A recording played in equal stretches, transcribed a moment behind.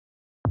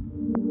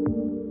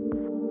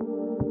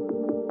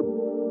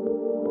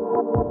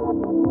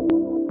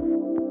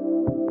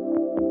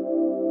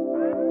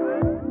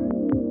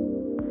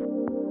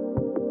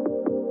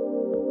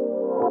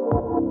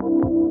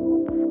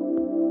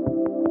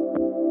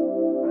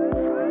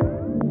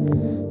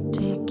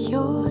Take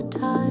your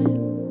time.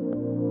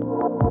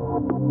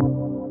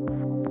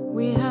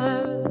 We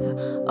have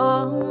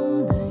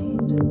all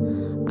night.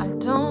 I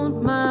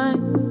don't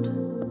mind.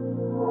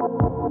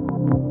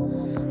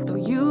 Though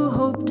you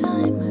hoped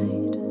I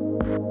might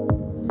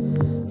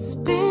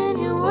spin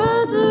your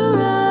words around.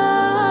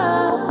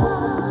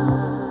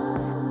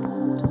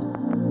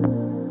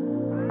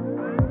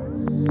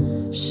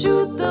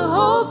 Shoot the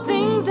whole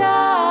thing down.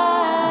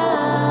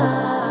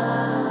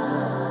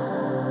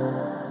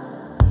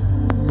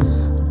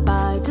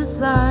 By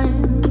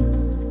design,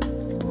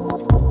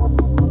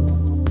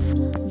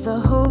 the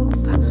hope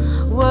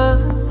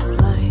was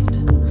slight,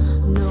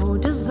 no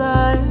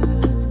desire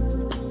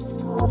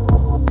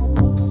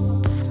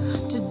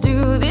to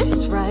do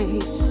this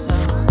right. So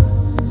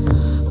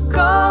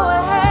go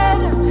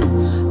ahead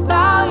and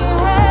bow your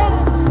head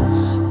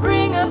and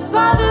bring up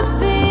other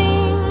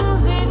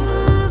things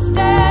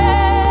instead.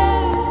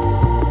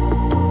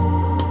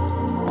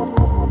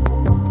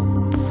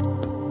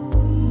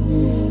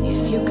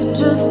 If you could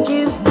just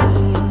give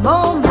me a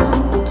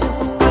moment to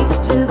speak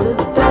to the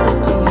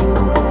best of you,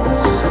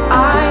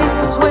 I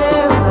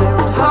swear I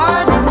would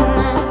harden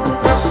and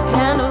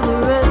handle the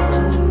rest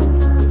of you.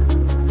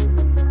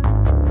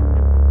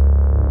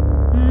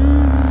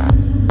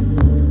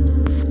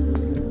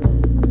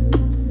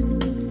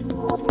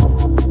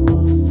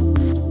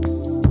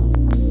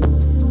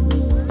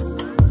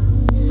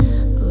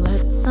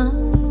 Let's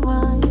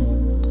unwind,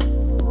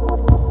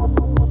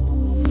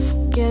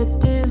 get